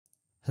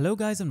Hello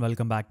guys and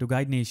welcome back to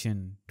Guide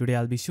Nation. Today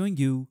I'll be showing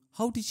you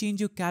how to change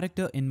your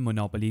character in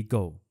Monopoly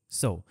Go.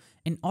 So,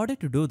 in order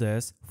to do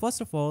this, first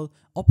of all,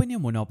 open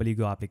your Monopoly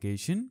Go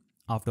application.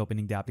 After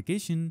opening the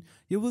application,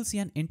 you will see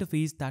an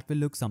interface that will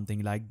look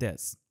something like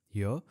this.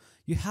 Here,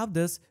 you have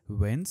this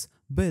Wins,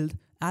 Build,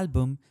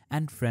 Album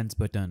and Friends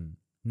button.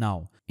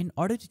 Now, in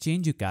order to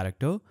change your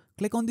character,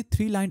 click on the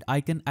three-lined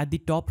icon at the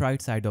top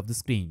right side of the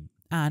screen.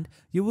 And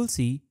you will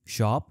see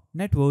Shop,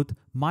 Net Worth,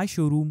 My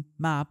Showroom,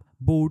 Map,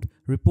 Board,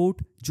 Report,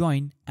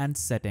 Join and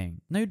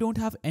Setting. Now you don't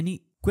have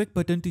any quick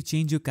button to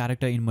change your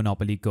character in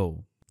Monopoly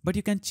Go. But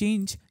you can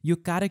change your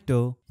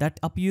character that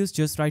appears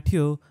just right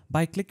here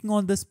by clicking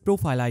on this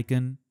profile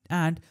icon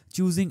and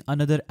choosing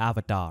another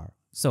avatar.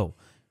 So,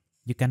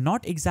 you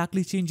cannot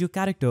exactly change your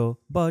character,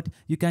 but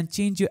you can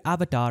change your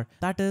avatar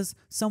that is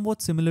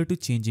somewhat similar to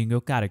changing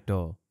your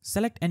character.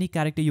 Select any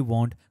character you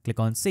want, click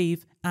on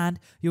Save, and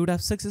you would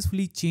have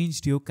successfully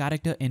changed your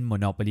character in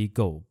Monopoly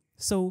Go.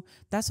 So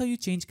that's how you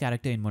change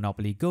character in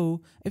Monopoly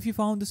Go. If you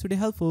found this video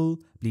helpful,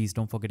 please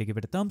don't forget to give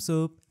it a thumbs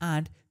up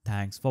and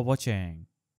thanks for watching.